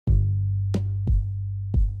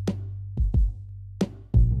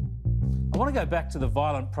want to go back to the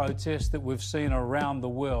violent protests that we've seen around the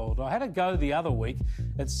world. I had a go the other week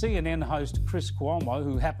at CNN host Chris Cuomo,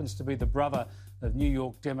 who happens to be the brother of New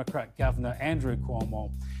York Democrat Governor Andrew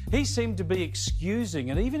Cuomo. He seemed to be excusing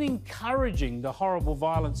and even encouraging the horrible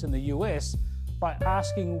violence in the US by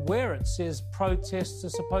asking where it says protests are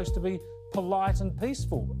supposed to be polite and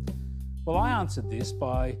peaceful. Well, I answered this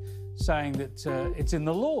by saying that it's in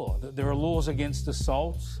the law, that there are laws against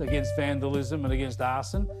assault, against vandalism and against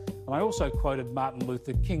arson. And I also quoted Martin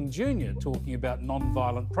Luther King Jr. talking about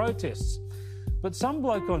non-violent protests. But some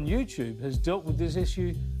bloke on YouTube has dealt with this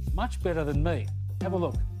issue much better than me. Have a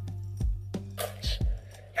look.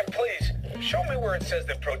 And please, show me where it says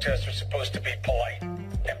that protests are supposed to be polite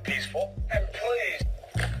and peaceful. And please.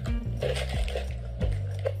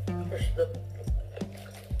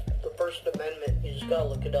 The First Amendment, you just gotta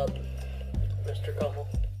look it up, Mr. CUOMO.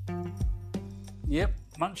 Yep,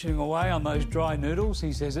 munching away on those dry noodles.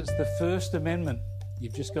 He says it's the First Amendment.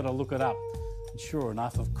 You've just got to look it up. And sure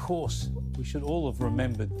enough, of course, we should all have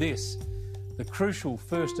remembered this. The crucial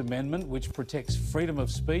First Amendment, which protects freedom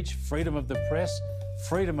of speech, freedom of the press,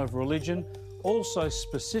 freedom of religion, also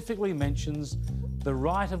specifically mentions the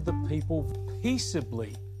right of the people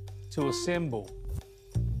peaceably to assemble.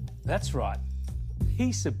 That's right,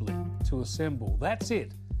 peaceably to assemble. That's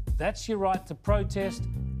it. That's your right to protest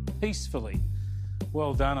peacefully.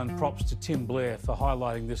 Well done, and props to Tim Blair for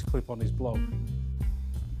highlighting this clip on his blog.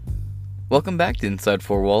 Welcome back to Inside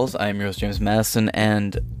Four Walls. I am your host, James Madison,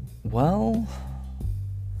 and, well,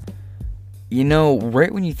 you know,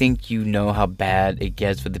 right when you think you know how bad it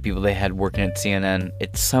gets with the people they had working at CNN,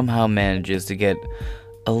 it somehow manages to get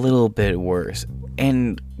a little bit worse.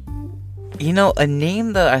 And, you know, a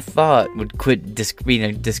name that I thought would quit being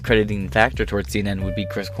a discrediting factor towards CNN would be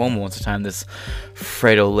Chris Cuomo once the time this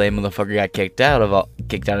Frito-Lay motherfucker got kicked out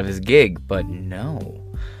of his gig, but no.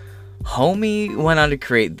 Homie went on to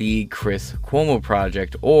create the Chris Cuomo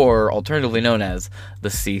Project, or alternatively known as the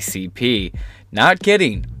CCP. Not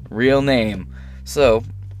kidding, real name. So,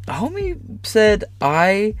 homie said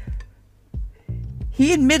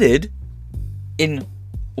he admitted in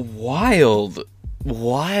wild,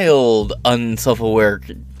 unself-aware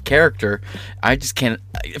character. I just can't.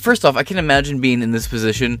 First off, I can't imagine being in this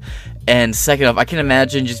position, and second off, I can't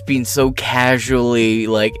imagine just being so casually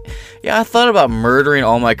like, yeah, I thought about murdering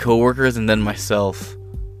all my coworkers and then myself.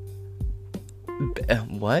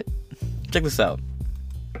 What? Check this out.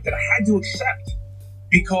 That I had to accept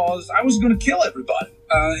because I was going to kill everybody,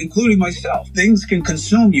 including myself. Things can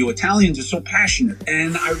consume you. Italians are so passionate,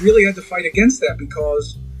 and I really had to fight against that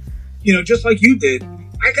because, you know, just like you did,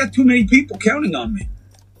 I got too many people counting on me.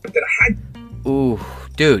 That I had. Ooh,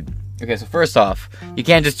 dude. Okay, so first off, you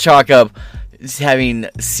can't just chalk up just having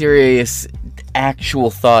serious, actual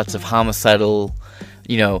thoughts of homicidal,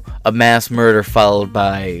 you know, a mass murder followed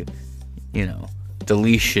by, you know,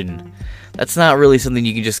 deletion. That's not really something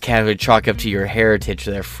you can just casually chalk up to your heritage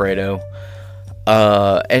there, Fredo.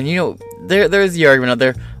 And, you know, there's the argument out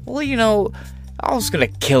there, well, you know, I was gonna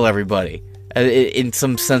kill everybody. In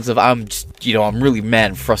some sense of, I'm really mad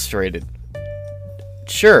and frustrated.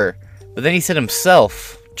 Sure, but then he said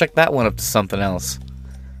himself, check that one up to something else.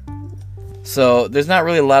 So, there's not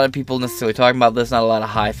really a lot of people necessarily talking about this, not a lot of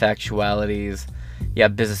high factualities. Yeah,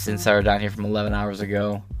 Business Insider down here from 11 hours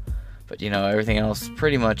ago. But, you know, everything else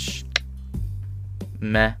pretty much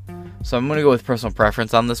meh. So I'm going to go with personal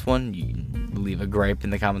preference on this one. You can leave a gripe in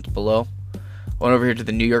the comments below. I went over here to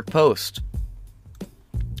the New York Post,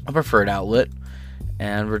 a preferred outlet,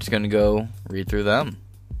 and we're just going to go read through them.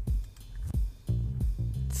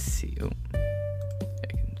 Let's see. Oh, I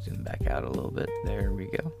can zoom back out a little bit. There we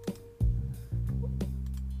go.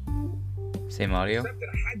 Same audio. That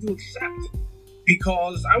I had to accept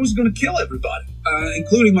because I was going to kill everybody,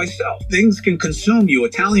 including myself. Things can consume you.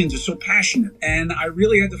 Italians are so passionate, and I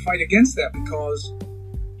really had to fight against that because,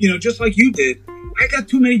 you know, just like you did, I got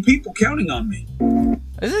too many people counting on me.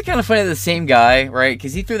 This is kind of funny, the same guy, right?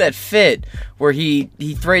 Because he threw that fit where he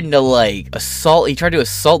threatened to, like, assault. He tried to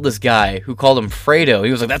assault this guy who called him Fredo.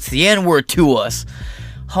 He was like, that's the N-word to us.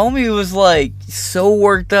 Homie was, like, so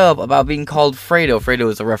worked up about being called Fredo.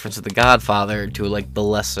 Fredo is a reference to the Godfather, to, like, the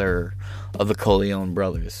lesser of the Corleone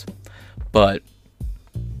brothers. But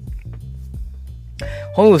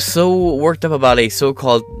homie was so worked up about a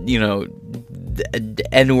so-called, you know,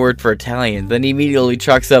 N-word for Italians. Then he immediately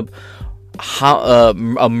chalks up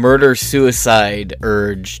a murder-suicide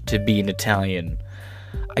urge to be an Italian.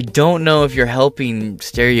 I don't know if you're helping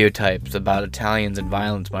stereotypes about Italians and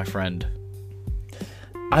violence, my friend.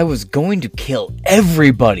 I was going to kill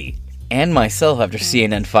everybody. and myself after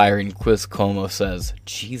CNN firing, Chris Cuomo says.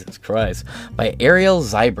 Jesus Christ. By Ariel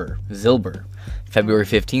Zilber, February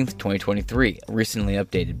 15th, 2023. Recently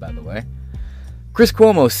updated, by the way. Chris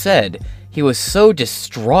Cuomo said he was so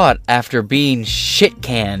distraught after being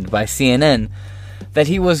shit-canned by CNN that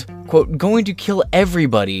he was, quote, going to kill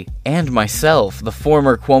everybody and myself, the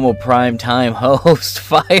former Cuomo primetime host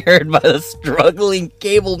fired by the struggling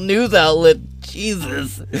cable news outlet.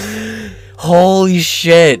 Jesus. Holy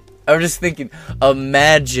shit. I'm just thinking,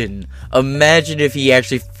 imagine if he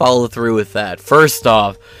actually followed through with that. First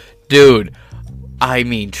off, dude, I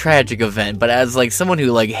mean, tragic event, but as, like, someone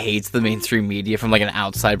who, like, hates the mainstream media from, like, an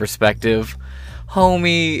outside perspective,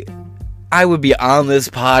 homie, I would be on this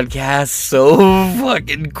podcast so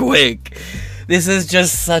fucking quick. This is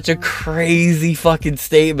just such a crazy fucking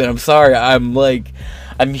statement. I'm sorry,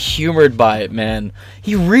 I'm humored by it, man.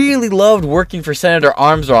 He really loved working for Senator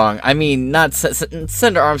Armstrong. I mean, not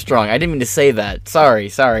Senator Armstrong. I didn't mean to say that.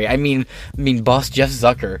 Sorry. I mean, boss Jeff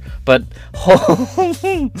Zucker. But,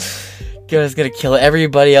 guy's gonna kill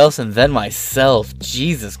everybody else and then myself.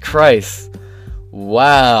 Jesus Christ.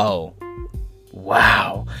 Wow.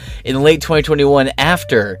 In late 2021,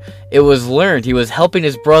 after it was learned he was helping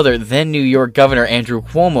his brother, then New York Governor Andrew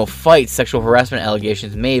Cuomo, fight sexual harassment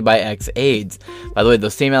allegations made by ex-aides. By the way,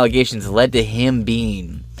 those same allegations led to him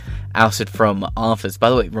being ousted from office. By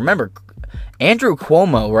the way, remember, Andrew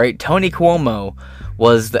Cuomo, right? Tony Cuomo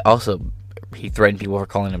was he threatened people for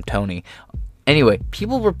calling him Tony. Anyway,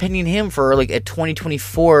 people were pinning him for, like, a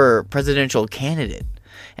 2024 presidential candidate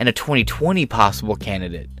and a 2020 possible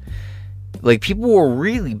candidate. Like, people were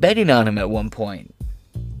really betting on him at one point.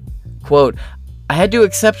 Quote, I had to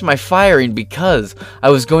accept my firing because I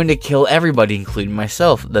was going to kill everybody, including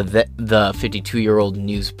myself, the 52-year-old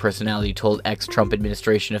news personality told ex-Trump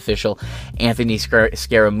administration official Anthony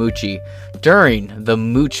Scaramucci during the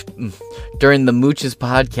Mooch's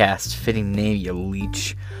podcast, fitting name, you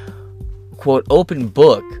leech. Quote, open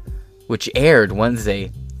book, which aired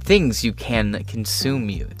Wednesday, Things can consume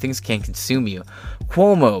you.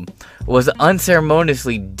 Cuomo was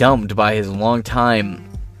unceremoniously dumped by his longtime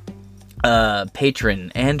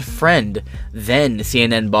patron and friend, then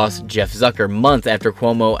CNN boss Jeff Zucker, months after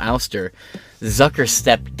Cuomo ouster. Zucker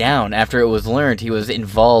stepped down after it was learned he was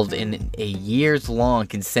involved in a years-long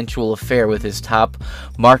consensual affair with his top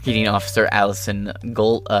marketing officer, Allison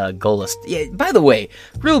Gollust. Yeah, by the way,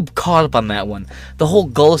 real caught up on that one. The whole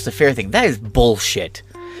Gollust affair thing, that is bullshit.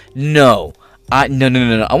 No.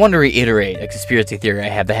 No. I want to reiterate a conspiracy theory I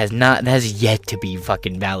have that has yet to be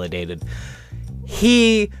fucking validated.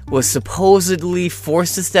 He was supposedly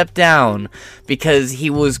forced to step down because he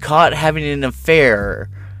was caught having an affair.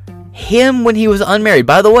 Him when he was unmarried.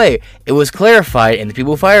 By the way, it was clarified, and the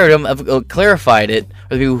people who fired him clarified it,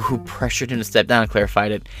 or the people who pressured him to step down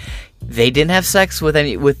clarified it. They didn't have sex with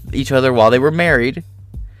each other while they were married.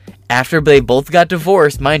 After they both got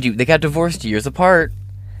divorced, mind you, they got divorced years apart.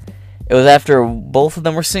 It was after both of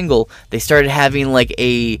them were single, they started having like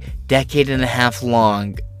a decade and a half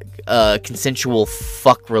long consensual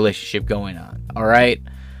fuck relationship going on, alright?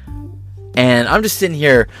 And I'm just sitting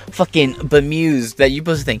here fucking bemused that you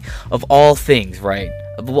supposed to think, of all things, right?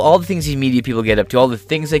 Of all the things these media people get up to, all the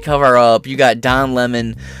things they cover up, you got Don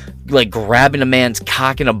Lemon, like, grabbing a man's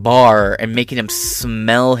cock in a bar and making him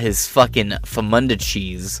smell his fucking Famunda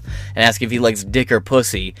cheese and ask if he likes dick or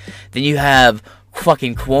pussy. Then you have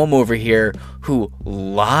fucking Cuomo over here who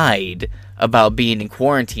lied about being in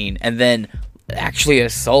quarantine and then actually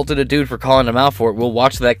assaulted a dude for calling him out for it. We'll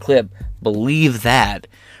watch that clip. Believe that.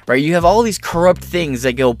 Right? You have all these corrupt things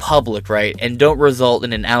that go public, right? And don't result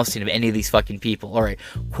in an ousting of any of these fucking people. Alright,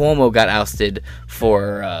 Cuomo got ousted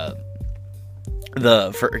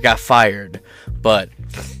got fired, but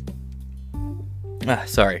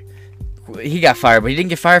sorry. He got fired, but he didn't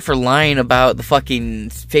get fired for lying about the fucking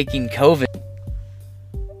faking COVID.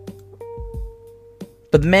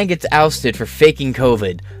 But the man gets ousted for faking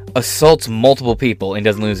COVID, assaults multiple people, and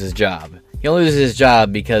doesn't lose his job. He only loses his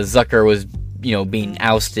job because Zucker was, being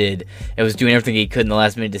ousted and was doing everything he could in the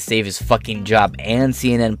last minute to save his fucking job and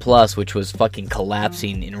CNN Plus, which was fucking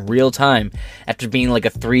collapsing in real time after being like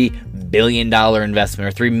a $3 billion investment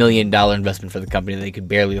or $3 million investment for the company that they could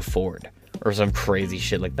barely afford. Or some crazy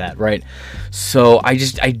shit like that, right? So, I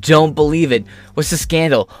don't believe it. What's the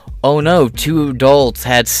scandal? Oh no, 2 adults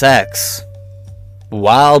had sex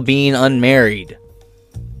while being unmarried.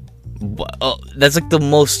 That's like the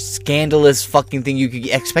most scandalous fucking thing you could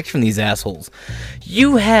expect from these assholes.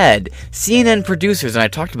 You had CNN producers, and I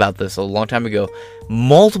talked about this a long time ago,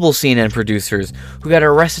 multiple CNN producers who got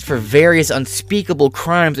arrested for various unspeakable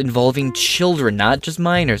crimes involving children, not just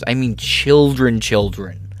minors, I mean children.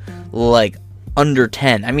 like under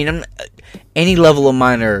 10. I mean, any level of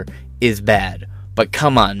minor is bad, but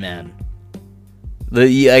come on, man.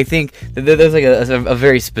 I think there's like a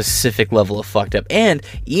very specific level of fucked up. And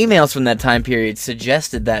emails from that time period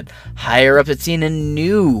suggested that higher ups at CNN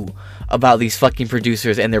knew about these fucking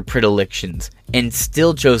producers and their predilections, and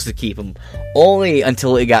still chose to keep them, only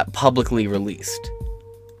until it got publicly released.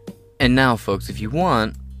 And now, folks, if you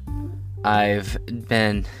want, I've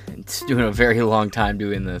been doing a very long time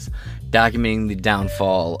doing this, documenting the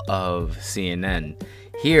downfall of CNN.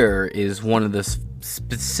 Here is one of the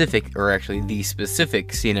specific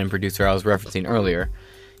CNN producer I was referencing earlier.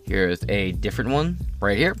 Here's a different one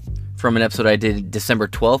right here from an episode I did December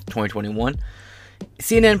 12th, 2021.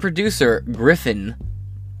 CNN producer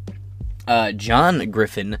John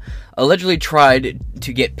Griffin, allegedly tried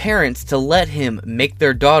to get parents to let him make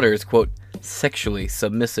their daughters, quote, sexually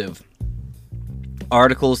submissive.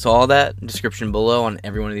 Articles to all that, description below on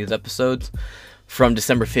every one of these episodes. From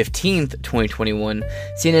December 15th, 2021,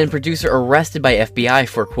 CNN producer arrested by FBI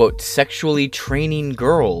for, quote, sexually training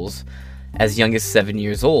girls as young as 7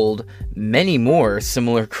 years old, many more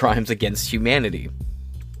similar crimes against humanity.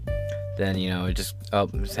 Then, it just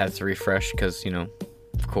has to refresh because,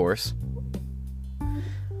 of course.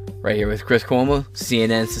 Right here with Chris Cuomo,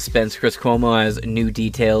 CNN suspends Chris Cuomo as new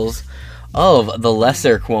details of the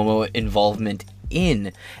lesser Cuomo involvement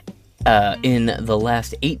in the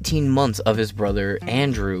last 18 months of his brother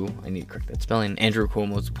Andrew, I need to correct that spelling, Andrew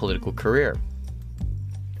Cuomo's political career.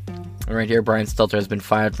 Right here, Brian Stelter has been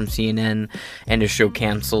fired from CNN and his show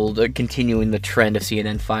canceled, continuing the trend of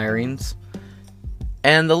CNN firings.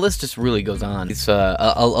 And the list just really goes on. It's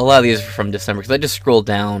a lot of these are from December, because I just scrolled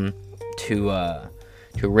down to a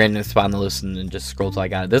random spot on the list and then just scrolled till I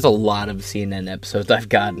got it. There's a lot of CNN episodes I've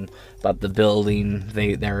gotten about the building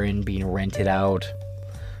they're in being rented out.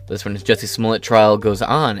 This one is Jussie Smollett trial goes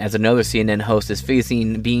on as another CNN host is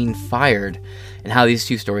facing being fired, and how these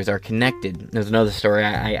two stories are connected. There's another story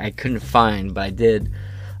I couldn't find, but I did,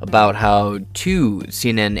 about how two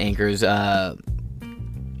CNN anchors,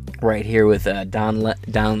 right here with Don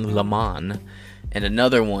Lemon, and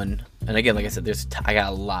another one, and again, like I said, I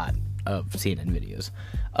got a lot of CNN videos.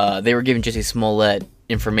 They were giving Jussie Smollett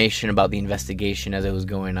information about the investigation as it was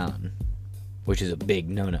going on, which is a big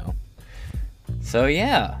no-no. So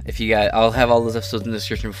yeah, I'll have all those episodes in the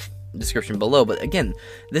description below. But again,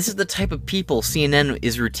 this is the type of people CNN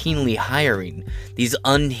is routinely hiring. These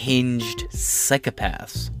unhinged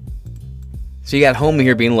psychopaths. So you got Homie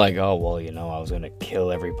here being like, oh, well, I was gonna kill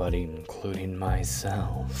everybody, including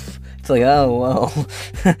myself. It's like, oh, well,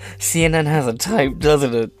 CNN has a type,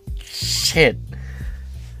 doesn't it? Shit.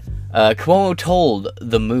 Cuomo told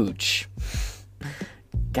the Mooch,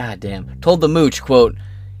 quote,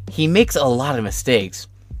 he makes a lot of mistakes,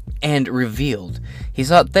 and revealed he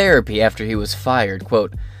sought therapy after he was fired.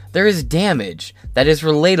 Quote, there is damage that is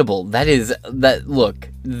relatable.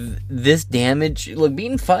 This damage,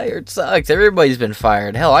 being fired sucks. Everybody's been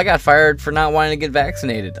fired. Hell, I got fired for not wanting to get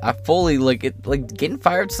vaccinated. I fully, getting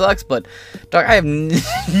fired sucks, but, dog, I have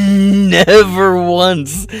never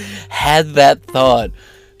once had that thought.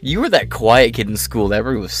 You were that quiet kid in school that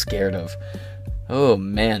everyone was scared of. Oh,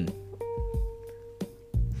 man.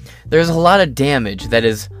 There's a lot of damage that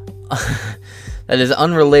is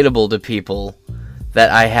unrelatable to people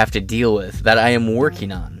that I have to deal with, that I am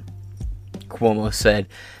working on, Cuomo said.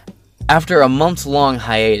 After a months-long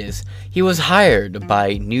hiatus, he was hired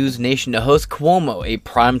by News Nation to host Cuomo, a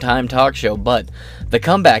primetime talk show, but the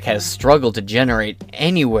comeback has struggled to generate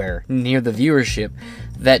anywhere near the viewership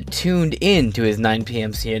that tuned in to his 9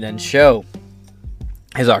 p.m. CNN show.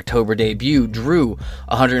 His October debut drew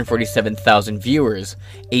 147,000 viewers,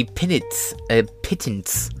 a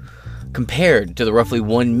pittance compared to the roughly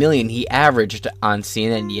 1 million he averaged on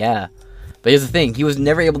CNN, yeah. But here's the thing, he was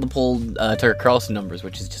never able to pull Tucker Carlson numbers,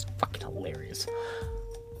 which is just fucking hilarious.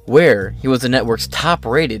 Where he was the network's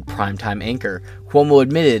top-rated primetime anchor, Cuomo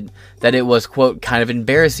admitted that it was, quote, kind of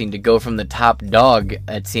embarrassing to go from the top dog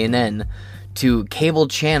at CNN to cable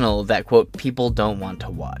channel that, quote, people don't want to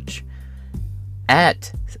watch.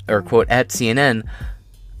 At CNN,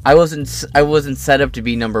 I wasn't set up to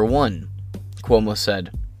be number one, Cuomo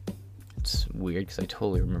said. It's weird because I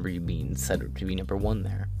totally remember you being set up to be number one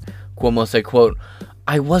there. Cuomo said, quote,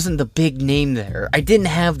 I wasn't the big name there. I didn't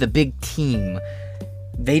have the big team.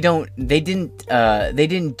 They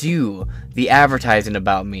didn't do the advertising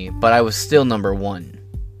about me, but I was still number one.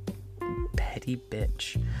 Petty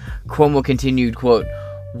bitch. Cuomo continued, quote,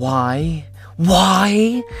 why?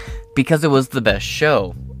 Because it was the best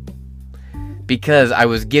show. because I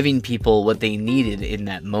was giving people what they needed in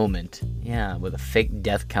that moment. Yeah, with a fake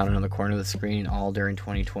death counter on the corner of the screen, all during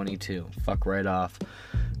 2022. Fuck right off.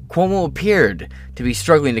 Cuomo appeared to be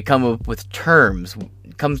struggling to come up with terms,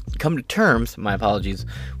 come to terms, my apologies,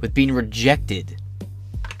 with being rejected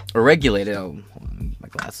or regulated. Oh, hold on, my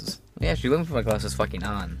glasses. Yeah, actually, let me put my glasses fucking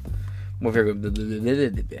on. I'm over here.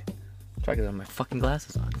 Try to get my fucking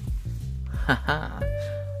glasses on. Haha.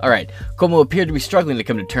 Alright, Cuomo appeared to be struggling to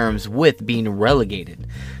come to terms with being relegated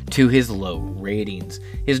to his low ratings.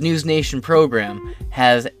 His News Nation program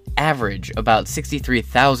has averaged about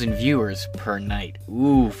 63,000 viewers per night.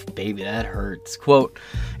 Oof, baby, that hurts. Quote,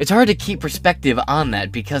 "It's hard to keep perspective on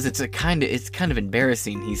that because it's kind of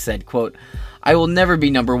embarrassing," he said. Quote, "I will never be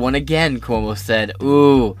number one again," Cuomo said.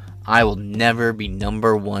 Ooh, I will never be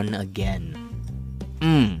number one again.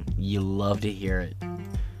 You love to hear it.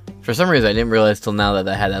 For some reason, I didn't realize till now that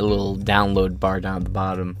I had that little download bar down at the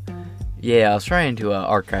bottom. Yeah, I was trying to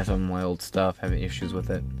archive some of my old stuff, having issues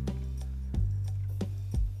with it.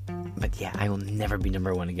 But yeah, I will never be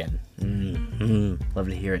number one again. Love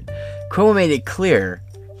to hear it. Cuomo made it clear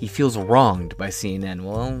he feels wronged by CNN.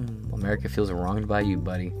 Well, America feels wronged by you,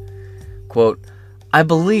 buddy. Quote, "I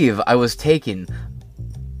believe I was taken.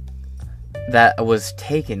 That was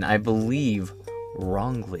taken, I believe,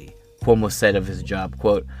 wrongly," Cuomo said of his job.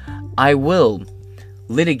 Quote, I will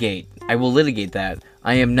litigate that.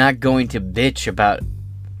 I am not going to bitch about..."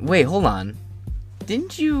 Wait, hold on.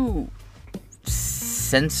 Didn't you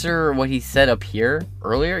censor what he said up here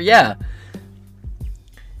earlier? Yeah.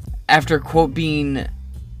 After, quote, being,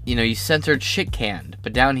 you censored shit canned.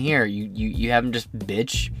 But down here, you have him just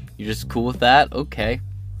bitch. You're just cool with that? Okay.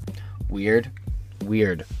 Weird.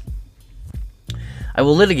 "I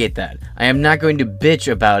will litigate that. I am not going to bitch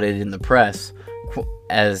about it in the press,"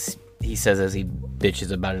 as he says as he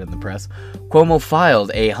bitches about it in the press. Cuomo filed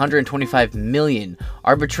a $125 million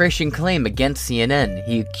arbitration claim against CNN.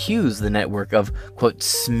 He accused the network of, quote,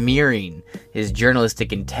 smearing his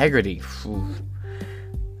journalistic integrity.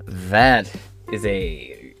 That is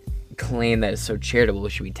a claim that is so charitable it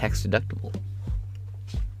should be tax deductible.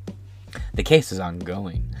 The case is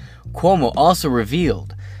ongoing. Cuomo also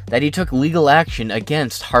revealed that he took legal action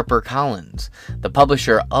against HarperCollins, the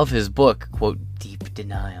publisher of his book, quote, Deep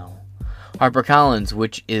Denial. HarperCollins,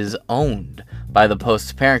 which is owned by the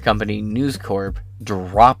Post's parent company, News Corp,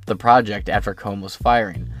 dropped the project after Cuomo's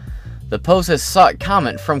firing. The Post has sought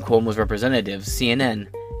comment from Cuomo's representatives, CNN,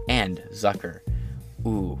 and Zucker.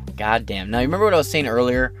 Ooh, goddamn. Now, you remember what I was saying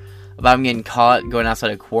earlier about him getting caught going outside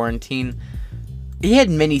of quarantine? He had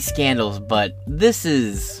many scandals, but this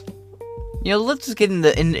is... let's just get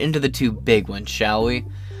into the two big ones, shall we?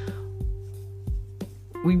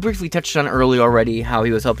 We briefly touched on earlier already how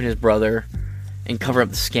he was helping his brother and cover up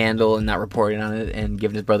the scandal and not reporting on it and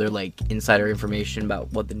giving his brother, insider information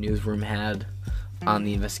about what the newsroom had on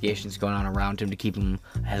the investigations going on around him to keep him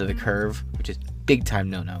ahead of the curve, which is big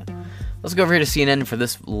time no-no. Let's go over here to CNN for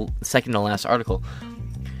this second to last article.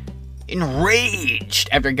 Enraged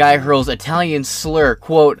after guy hurls Italian slur,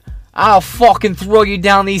 quote, "I'll fucking throw you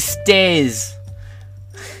down these stairs."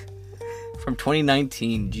 From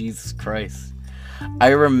 2019, Jesus Christ. I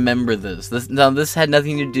remember this. This had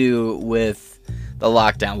nothing to do with the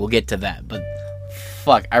lockdown. We'll get to that. But,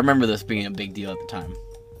 fuck, I remember this being a big deal at the time.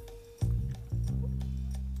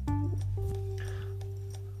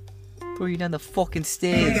 Throw you down the fucking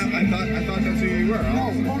stairs. I thought that's who you were.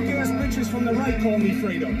 No, punk-ass bitches from the right call me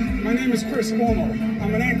Fredo. My name is Chris Cuomo.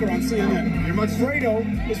 I'm an anchor on CNN. You're much...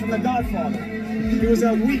 Fredo is from The Godfather. He was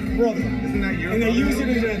that weak brother. Isn't that your brother? And they use it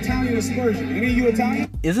as an Italian aspersion. Any of you Italian?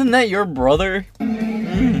 Isn't that your brother? Are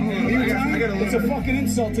you Italian? It's a fucking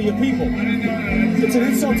insult to your people. It's an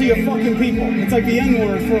insult to your fucking people. It's like the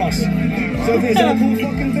N-word for us. So is that a cool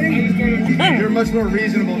fucking thing? You're a much more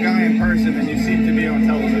reasonable guy in person than you seem to be on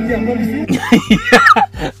television. Yeah, but if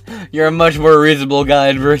you... You're a much more reasonable guy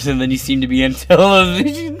in person than you seem to be on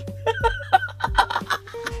television.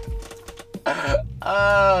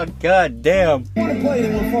 Oh, god damn. If you want to play,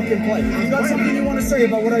 then we'll fucking play. If you got something you want to say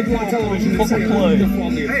about what I do on television, then say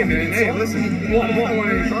it. Hey, man, hey, listen. What? I don't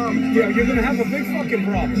want any problem. Yeah, you're going to have a big fucking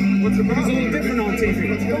problem. What's the problem? It's a little different on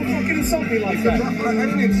TV. Don't fucking insult me like that. I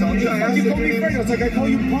didn't insult you. You call me Fredo. It's like I call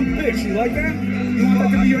you punk bitch. You like that? You want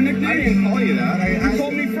that to be your nickname? I didn't call you that. You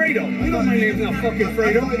called me Fredo. You know my name's not fucking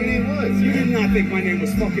Fredo. I thought your name was. You did not think my name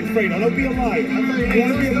was fucking Fredo. Don't be a liar. You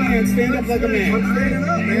want to be a man, stand up like a man. I'm standing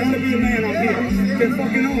up, man. You want to be a man up here. Then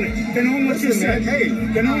fucking own it. Then own what you said. Hey,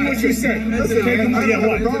 then own what you said. Listen, I don't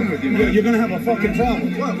have a problem with you. You're gonna have a fucking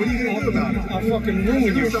problem. What? What are you gonna do about it? I'll fucking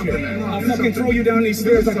ruin your shit. I'll fucking throw you down these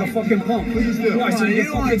stairs like a fucking pump. Please do. Why? So you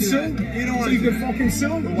can fucking sue? So you can fucking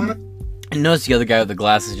sue? And notice the other guy with the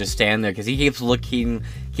glasses just standing there, because he keeps looking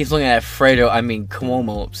at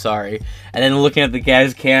Cuomo, sorry, and then looking at the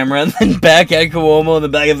guy's camera, and then back at Cuomo in the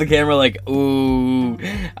back of the camera, like, ooh,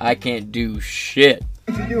 I can't do shit.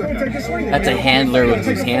 That's a handler with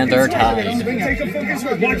whose hands are tied.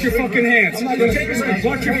 Watch your fucking hands.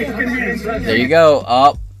 Watch your fucking hands. There you go.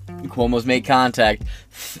 Oh, Cuomo's made contact.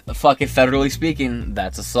 Fucking federally speaking,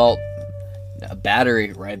 that's assault. A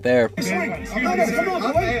battery right there. Come on,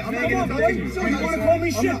 boy. You want to call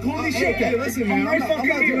me shit? Call me shit. Hey, listen, man. I'm not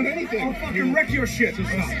doing anything. I'll fucking wreck your shit.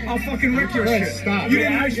 I'll fucking wreck your shit. Stop. You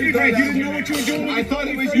didn't know what you were doing. I thought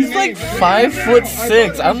it was. He's like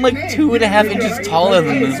 5'6". I'm like 2.5 inches taller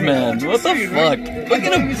than this man. What the fuck? Look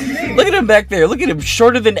at him. Look at him back there. Look at him,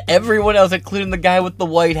 shorter than everyone else, including the guy with the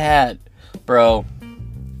white hat. Bro.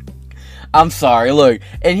 I'm sorry. Look,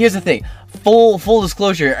 and here's the thing. Full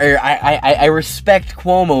disclosure, I respect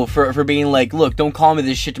Cuomo for being like, look, don't call me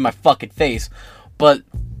this shit to my fucking face, but,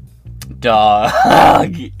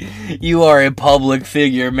 dog, you are a public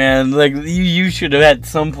figure, man. Like, you should have at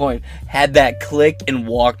some point had that click and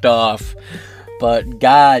walked off. But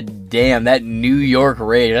god damn, that New York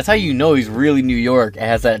rage. That's how you know he's really New York. It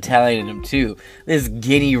has that Italian in him too. This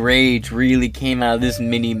Guinea rage really came out of this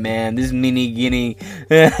mini man. This mini Guinea.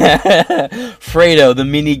 Fredo, the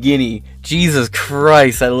mini Guinea. Jesus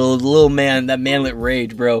Christ, that little man, that manlet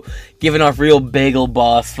rage, bro. Giving off real bagel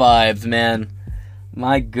boss vibes, man.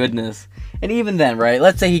 My goodness. And even then, right,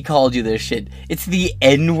 let's say he called you this shit. It's the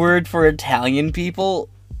N-word for Italian people?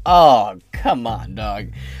 Oh, come on, dog.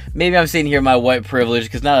 Maybe I'm sitting here in my white privilege,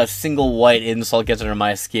 because not a single white insult gets under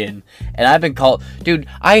my skin. And I've been called... Dude,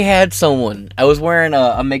 I had someone... I was wearing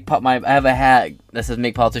I have a hat that says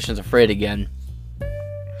Make Politicians Afraid Again.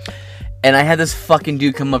 And I had this fucking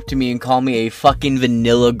dude come up to me and call me a fucking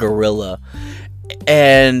vanilla gorilla.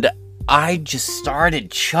 And I just started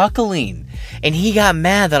chuckling. And he got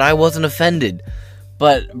mad that I wasn't offended.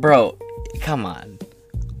 But, bro, come on.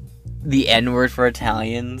 The N-word for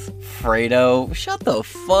Italians? Fredo? Shut the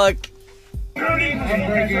fuck.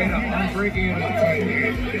 I'm breaking it up.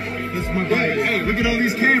 This is my guy. Hey, look at all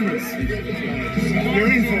these cameras.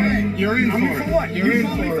 You're in for it. You're in for it. What? You're in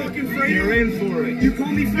for it. You're in for it. You call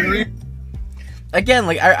me Fredo? Again,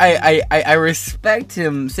 like, I respect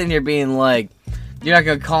him sitting here being like, you're not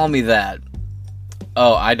gonna call me that.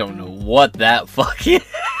 Oh, I don't know what that fucking...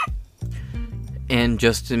 And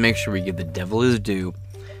just to make sure we give the devil his due,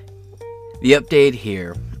 the update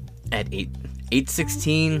here at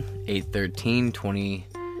 8/16, 8/13,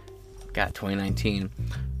 2019.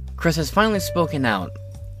 Chris has finally spoken out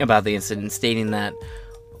about the incident, stating that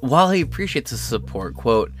while he appreciates the support,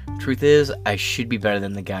 quote, "Truth is, I should be better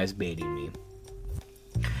than the guys baiting me."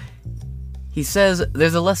 He says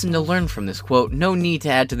there's a lesson to learn from this, quote, "No need to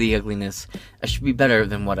add to the ugliness. I should be better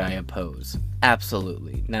than what I oppose."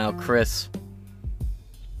 Absolutely. Now, Chris,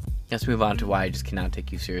 let's move on to why I just cannot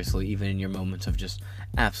take you seriously, even in your moments of just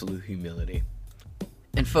absolute humility.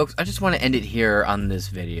 And folks, I just want to end it here on this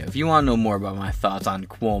video. If you want to know more about my thoughts on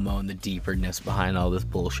Cuomo and the deeperness behind all this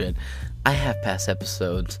bullshit, I have past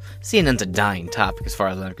episodes. CNN's a dying topic as far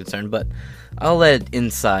as I'm concerned, but I'll let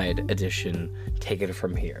Inside Edition take it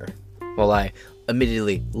from here, while I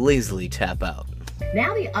admittedly lazily tap out.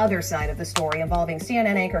 Now the other side of the story involving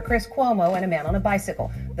CNN anchor Chris Cuomo and a man on a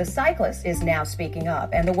bicycle. The cyclist is now speaking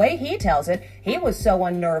up, and the way he tells it, he was so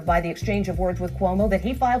unnerved by the exchange of words with Cuomo that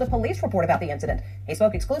he filed a police report about the incident. He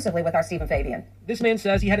spoke exclusively with our Stephen Fabian. This man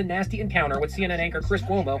says he had a nasty encounter with CNN anchor Chris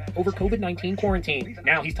Cuomo over COVID-19 quarantine.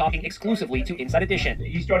 Now he's talking exclusively to Inside Edition.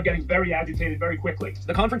 He started getting very agitated very quickly.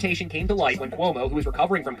 The confrontation came to light when Cuomo, who is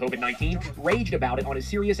recovering from COVID-19, raged about it on his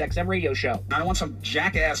Sirius XM radio show. I don't want some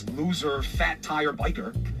jackass, loser, fat tire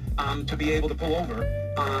biker to be able to pull over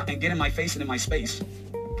and get in my face and in my space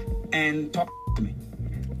and talk to me.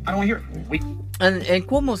 I don't want to hear it. And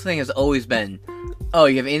Cuomo's thing has always been, oh,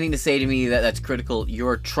 you have anything to say to me that's critical,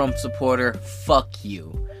 you're a Trump supporter, fuck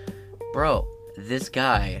you. Bro, this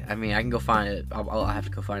guy, I mean, I can go find it, I'll have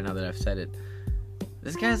to go find it now that I've said it.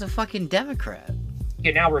 This guy's a fucking Democrat. He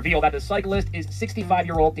can now reveal that the cyclist is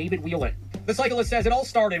 65-year-old David Whelan. The cyclist says it all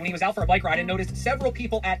started when he was out for a bike ride and noticed several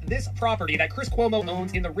people at this property that Chris Cuomo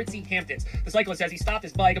owns in the ritzy Hamptons. The cyclist says he stopped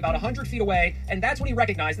his bike about 100 feet away, and that's when he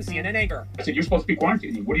recognized the CNN anchor. I said, you're supposed to be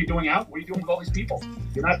quarantining. What are you doing out? What are you doing with all these people?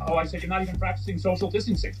 You're not. Oh, I said, you're not even practicing social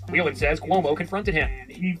distancing. Whelan says Cuomo confronted him.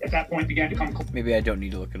 And he, at that point, began to come Maybe I don't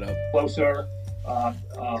need to look it up. closer.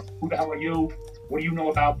 Who the hell are you? What do you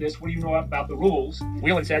know about this? What do you know about the rules?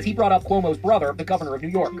 Whelan says he brought up Cuomo's brother, the governor of New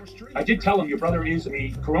York. I did tell him your brother is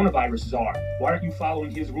the coronavirus czar. Why aren't you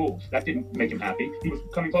following his rules? That didn't make him happy. He was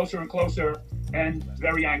coming closer and closer and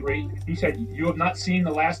very angry. He said, you have not seen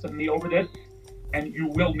the last of me over this, and you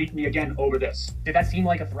will meet me again over this. Did that seem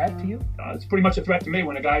like a threat to you? It's pretty much a threat to me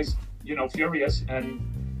when a guy's, furious, and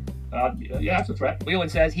yeah, that's a threat. Whelan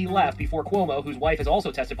says he left before Cuomo, whose wife has also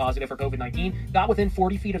tested positive for COVID-19, got within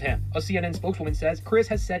 40 feet of him. A CNN spokeswoman says Chris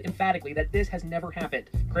has said emphatically that this has never happened.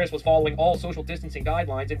 Chris was following all social distancing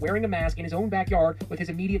guidelines and wearing a mask in his own backyard with his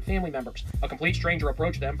immediate family members. A complete stranger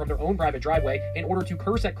approached them from their own private driveway in order to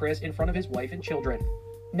curse at Chris in front of his wife and children.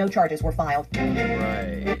 No charges were filed.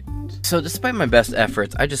 Right. So despite my best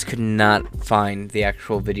efforts, I just could not find the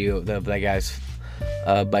actual video of that guy's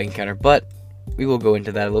bike encounter, but we will go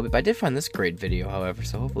into that a little bit. But I did find this great video, however,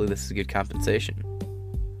 so hopefully this is a good compensation.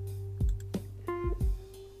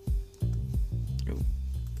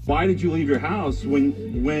 Why did you leave your house when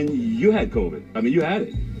you had COVID? I mean, you had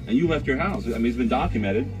it, and you left your house. I mean, it's been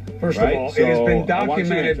documented. First right? of all, So it has been I want you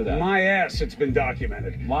to answer documented. that. My ass, it's been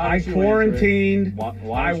documented. Why I don't you quarantined. answer it?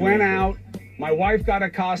 Why I don't you went answer it? out. My wife got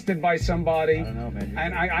accosted by somebody. I don't know, man.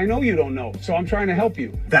 And I know you don't know, so I'm trying to help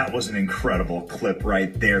you. That was an incredible clip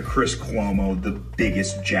right there. Chris Cuomo, the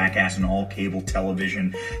biggest jackass in all cable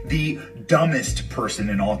television, the dumbest person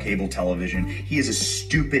in all cable television. He is as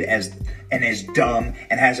stupid as dumb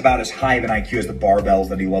and has about as high of an IQ as the barbells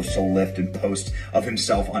that he loves to lift and post of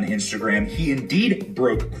himself on Instagram. He indeed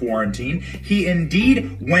broke quarantine. He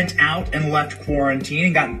indeed went out and left quarantine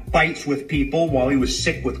and got in fights with people while he was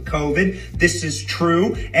sick with COVID. This is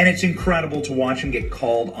true, and it's incredible to watch him get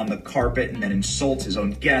called on the carpet and then insult his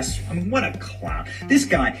own guests. I mean, what a clown. This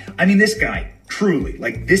guy, truly,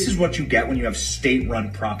 this is what you get when you have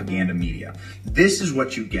state-run propaganda media. This is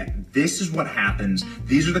what you get. This is what happens.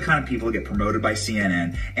 These are the kind of people that get promoted by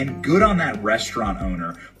CNN. And good on that restaurant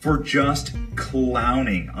owner for just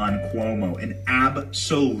clowning on Cuomo. An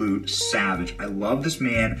absolute savage. I love this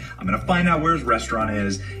man. I'm going to find out where his restaurant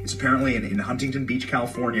is. It's apparently in Huntington Beach,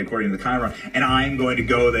 California, according to the Chiron. And I'm going to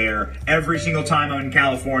go there every single time I'm in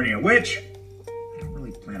California, which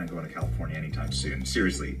plan on going to California anytime soon.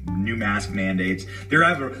 Seriously, new mask mandates.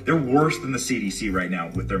 They're worse than the CDC right now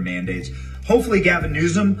with their mandates. Hopefully Gavin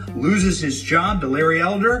Newsom loses his job to Larry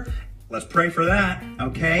Elder. Let's pray for that,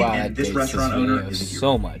 okay? And this restaurant owner is a hero.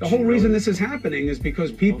 So much. The whole reason this is happening is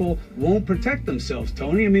because people won't protect themselves,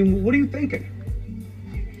 Tony. I mean, what are you thinking?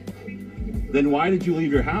 Then why did you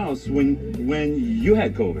leave your house when you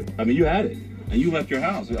had COVID? I mean, you had it, and you left your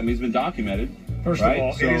house. I mean, it's been documented. First right? of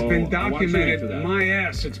all, So it has been I want you to answer documented. that. My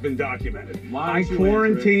ass, it's been documented. Why I don't you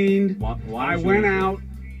quarantined. Why I don't you went answer it? out.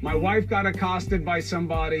 My wife got accosted by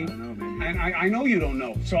somebody. I don't know, man. And I know you don't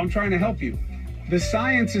know, so I'm trying to help you. The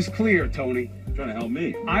science is clear, Tony. You're trying to help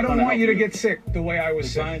me. I don't want you to get sick the way I was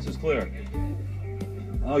The sick. science is clear.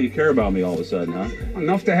 Oh, you care about me all of a sudden, huh?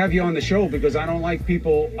 Enough to have you on the show because I don't like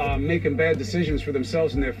people making bad decisions for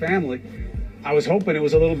themselves and their family. I was hoping it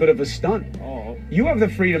was a little bit of a stunt. Oh. You have the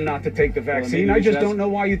freedom not to take the vaccine. maybe I we just should don't know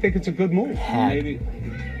why you think it's a good move.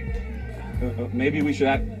 Maybe we should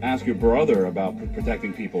ask your brother about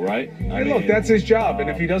protecting people, right? Hey, look, that's his job, and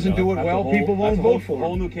if he doesn't do it well, people won't vote for him. A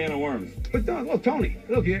whole new can of worms. But look, Tony,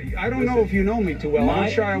 look, I don't know if you know me too well. I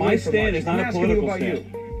don't shy away my from stand much. is not I'm a asking you political about stand.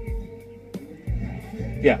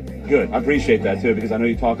 Yeah, good. I appreciate that too because I know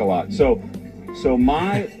you talk a lot. So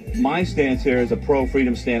my stance here is a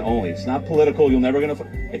pro-freedom stand only. It's not political. You're never gonna.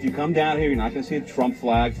 If you come down here, you're not gonna see a Trump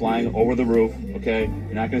flag flying over the roof. Okay,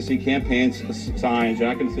 you're not gonna see campaign signs. You're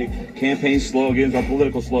not gonna see campaign slogans or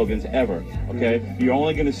political slogans ever. Okay, you're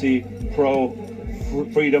only gonna see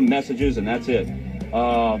pro-freedom messages, and that's it.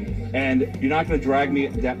 And you're not going to drag me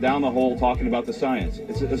down the hole talking about the science.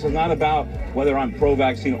 This is not about whether I'm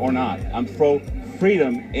pro-vaccine or not. I'm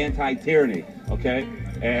pro-freedom, anti-tyranny, okay?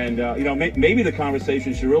 And, maybe the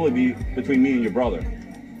conversation should really be between me and your brother.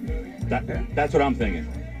 That's what I'm thinking.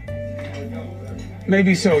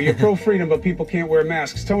 Maybe so. You're pro-freedom, but people can't wear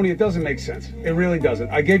masks. Tony, it doesn't make sense. It really doesn't.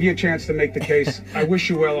 I gave you a chance to make the case. I wish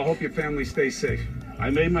you well. I hope your family stays safe. I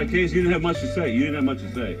made my case. You didn't have much to say.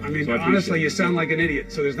 I mean, so honestly, you sound like an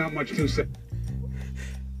idiot, so there's not much to say.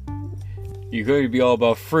 You're going to be all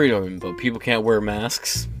about freedom, but people can't wear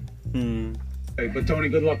masks. Hey, but Tony,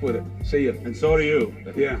 good luck with it. See ya. And so do you.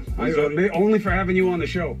 Yeah, only for having you on the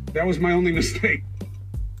show. That was my only mistake.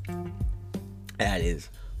 That is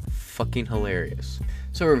fucking hilarious.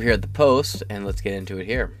 So we're over here at the Post, and let's get into it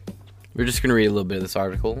here. We're just going to read a little bit of this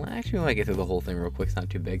article. Actually, we might get through the whole thing real quick. It's not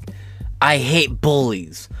too big. I hate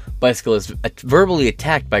bullies. Bicyclist verbally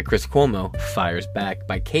attacked by Chris Cuomo. Fires back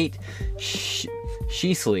by Kate Sheehy.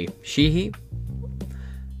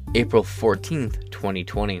 April 14th,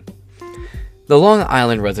 2020. The Long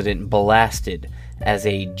Island resident blasted as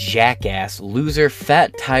a jackass, loser,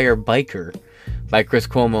 fat tire biker by Chris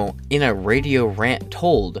Cuomo in a radio rant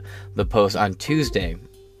told the Post on Tuesday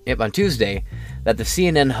that the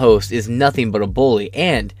CNN host is nothing but a bully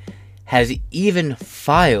and has even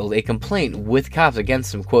filed a complaint with cops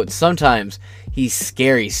against him. Quote, sometimes he's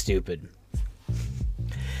scary stupid.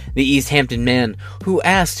 The East Hampton man, who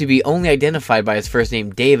asked to be only identified by his first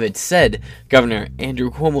name David, said Governor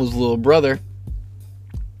Andrew Cuomo's little brother.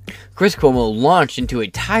 Chris Cuomo launched into a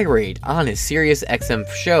tirade on his Sirius XM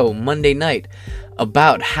show Monday night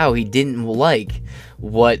about how he didn't like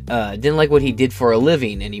what he did for a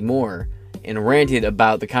living anymore, and ranted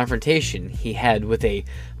about the confrontation he had with a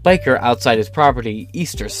biker outside his property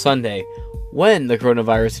Easter Sunday when the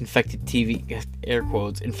coronavirus infected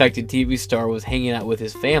TV star was hanging out with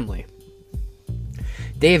his family.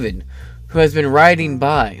 David, who was riding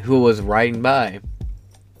by,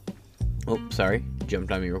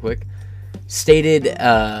 jumped on me real quick, started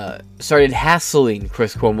hassling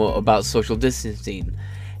Chris Cuomo about social distancing,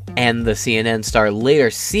 and the CNN star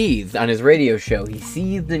later seethed on his radio show. He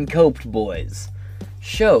seethed and coped, boys.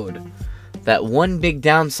 Showed that one big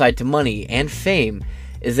downside to money and fame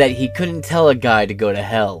is that he couldn't tell a guy to go to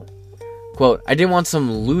hell. Quote, I didn't want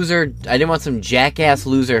some jackass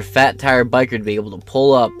loser fat tire biker to be able to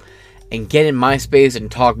pull up and get in my space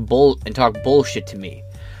and talk bullshit to me.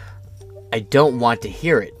 I don't want to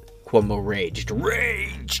hear it, Cuomo raged.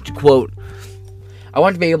 Quote, I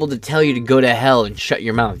want to be able to tell you to go to hell and shut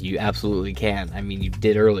your mouth. You absolutely can. I mean, you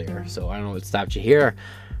did earlier, so I don't know what stopped you here.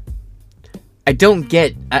 I don't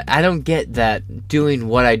get that doing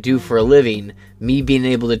what I do for a living, me being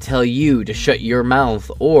able to tell you to shut your mouth,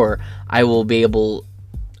 or I will do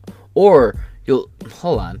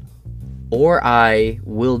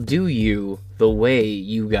you the way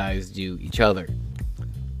you guys do each other.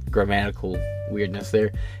 Grammatical weirdness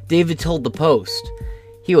there. David told the Post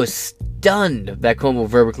he was stunned that Cuomo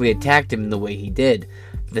verbally attacked him in the way he did.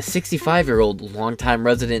 The 65-year-old longtime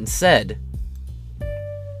resident said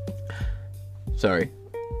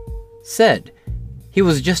he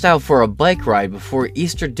was just out for a bike ride before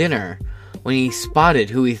Easter dinner when he spotted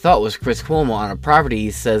who he thought was Chris Cuomo on a property he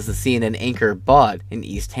says the CNN anchor bought in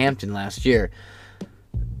East Hampton last year.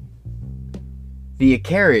 The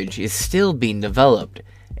carriage is still being developed.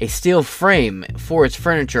 A steel frame for its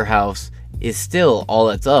furniture house is still all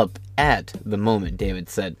that's up at the moment, David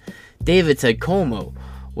said. David said Cuomo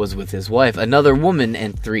was with his wife, another woman,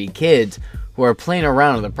 and 3 kids who are playing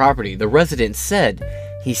around on the property. The resident said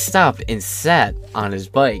he stopped and sat on his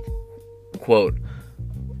bike, quote,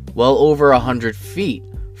 well over 100 feet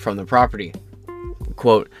from the property.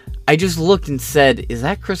 Quote, I just looked and said, is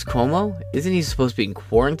that Chris Cuomo? Isn't he supposed to be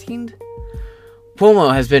quarantined?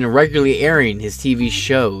 Cuomo has been regularly airing his TV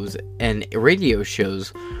shows and radio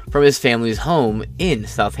shows from his family's home in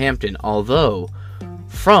Southampton, although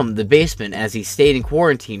from the basement as he stayed in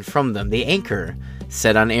quarantine from them. The anchor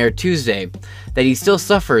said on air Tuesday that he still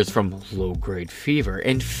suffers from low-grade fever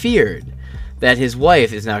and feared that his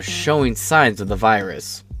wife is now showing signs of the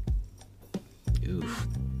virus. Oof.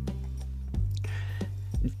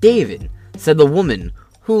 David said the woman,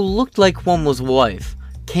 who looked like Cuomo's wife,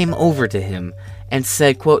 came over to him and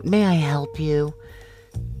said, quote, may I help you?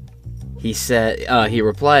 He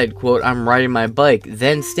replied, quote, I'm riding my bike,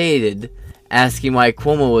 then stated, asking why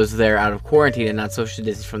Cuomo was there out of quarantine and not social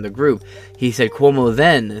distance from the group. He said Cuomo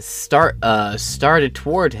then started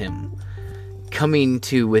toward him, coming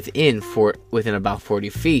to within about 40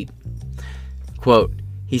 feet. Quote,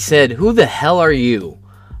 he said, who the hell are you?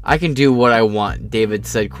 I can do what I want, David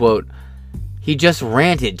said, quote, he just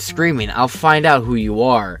ranted, screaming, I'll find out who you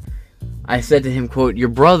are. I said to him, quote, your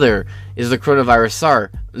brother is the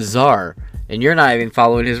coronavirus czar, and you're not even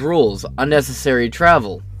following his rules. Unnecessary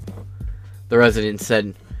travel. The resident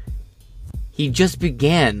said, he just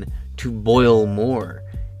began to boil more.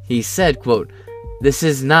 He said, quote, this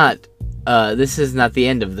is not the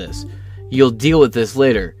end of this. You'll deal with this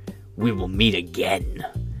later. We will meet again.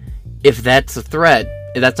 If that's not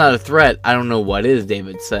a threat, I don't know what is,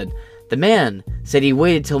 David said. The man said he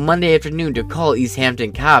waited till Monday afternoon to call East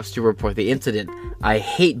Hampton cops to report the incident. I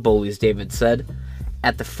hate bullies, David said.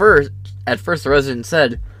 At first, the resident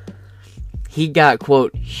said he got,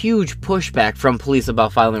 quote, huge pushback from police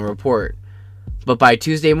about filing a report. But by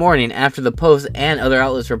Tuesday morning, after the Post and other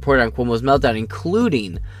outlets reported on Cuomo's meltdown,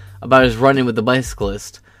 including about his run-in with the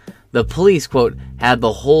bicyclist, the police, quote, had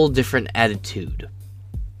the whole different attitude,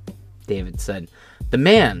 David said. The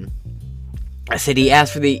man said he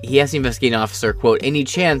asked the investigating officer, quote, any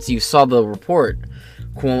chance you saw the report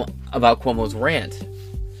about Cuomo's rant?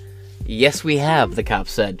 Yes, we have, the cop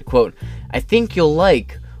said. Quote, I think you'll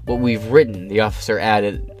like what we've written, the officer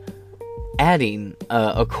adding,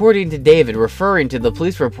 according to David, referring to the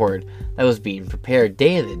police report that was being prepared.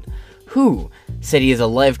 David, who said he is a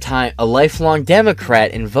lifelong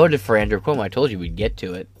Democrat and voted for Andrew Cuomo. I told you we'd get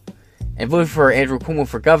to it. And voted for Andrew Cuomo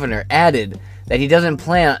for governor, added that he doesn't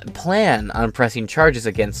plan on pressing charges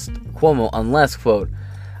against Cuomo unless, quote,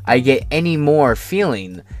 I get any more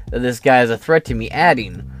feeling that this guy is a threat to me,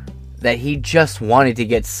 adding that he just wanted to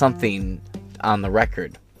get something on the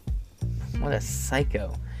record. What a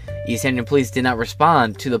psycho. East Hampton Police did not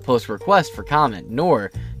respond to the Post's request for comment,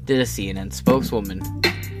 nor did a CNN spokeswoman.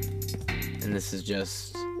 And this is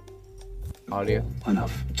just audio.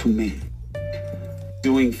 Enough to me.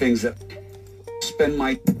 Doing things that spend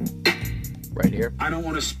my... Right here. I don't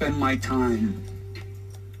want to spend my time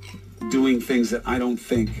doing things that I don't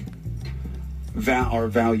think are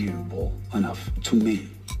valuable enough to me,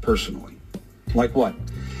 personally. Like what?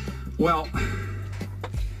 Well,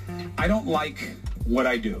 I don't like what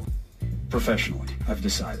I do professionally, I've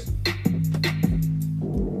decided.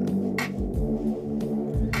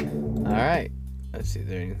 Alright. Let's see, is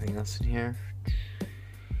there anything else in here?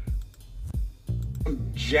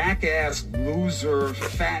 Jackass, loser,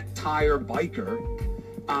 fat tire biker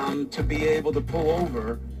to be able to pull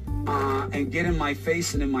over and get in my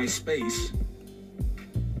face and in my space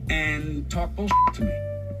and talk bullshit to me.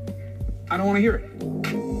 I don't want to hear it.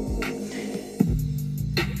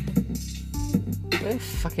 What a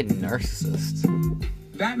fucking narcissist.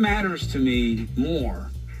 That matters to me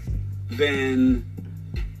more than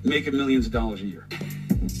making millions of dollars a year.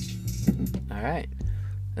 Alright.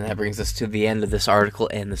 And that brings us to the end of this article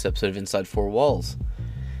and this episode of Inside Four Walls.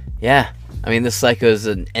 Yeah, I mean, this Psycho is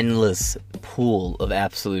an endless pool of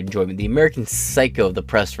absolute enjoyment. The American Psycho of the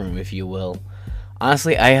press room, if you will.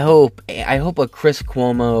 Honestly, I hope a Chris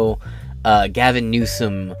Cuomo, Gavin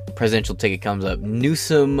Newsom presidential ticket comes up.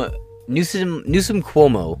 Newsom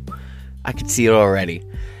Cuomo. I could see it already.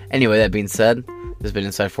 Anyway, that being said, this has been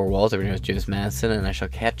Inside Four Walls. Everyone knows James Madison, and I shall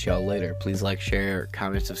catch y'all later. Please like, share,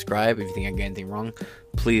 comment, subscribe. If you think I got anything wrong,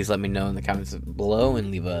 please let me know in the comments below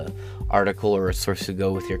and leave a article or a source to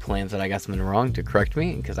go with your claims that I got something wrong to correct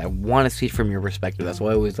me, because I want to see it from your perspective. That's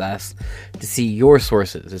why I always ask to see your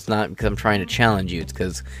sources. It's not because I'm trying to challenge you. It's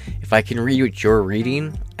because if I can read what you're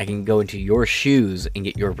reading, I can go into your shoes and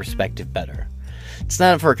get your perspective better. It's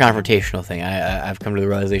not for a confrontational thing. I've come to the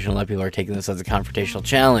realization a lot of people are taking this as a confrontational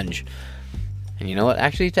challenge. And you know what?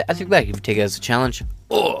 Actually, I think back. If you take it as a challenge,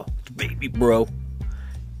 oh, baby, bro.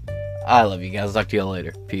 I love you guys. I'll talk to y'all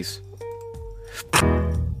later. Peace.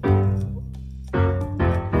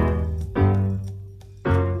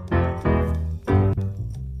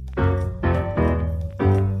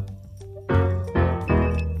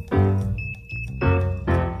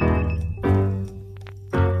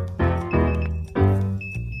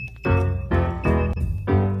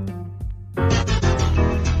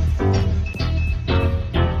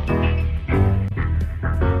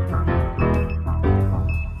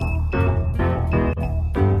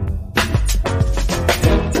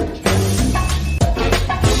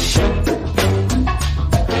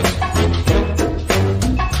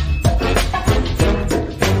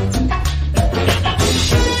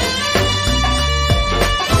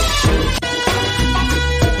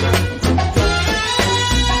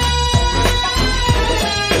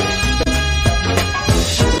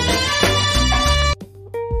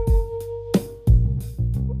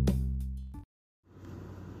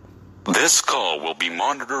 This call will be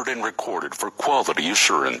monitored and recorded for quality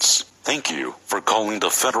assurance. Thank you for calling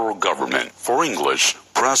the federal government. For English,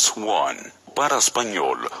 press 1. Para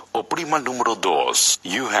español, oprima el número 2.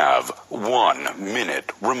 You have 1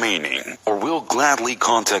 minute remaining, or we'll gladly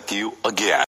contact you again.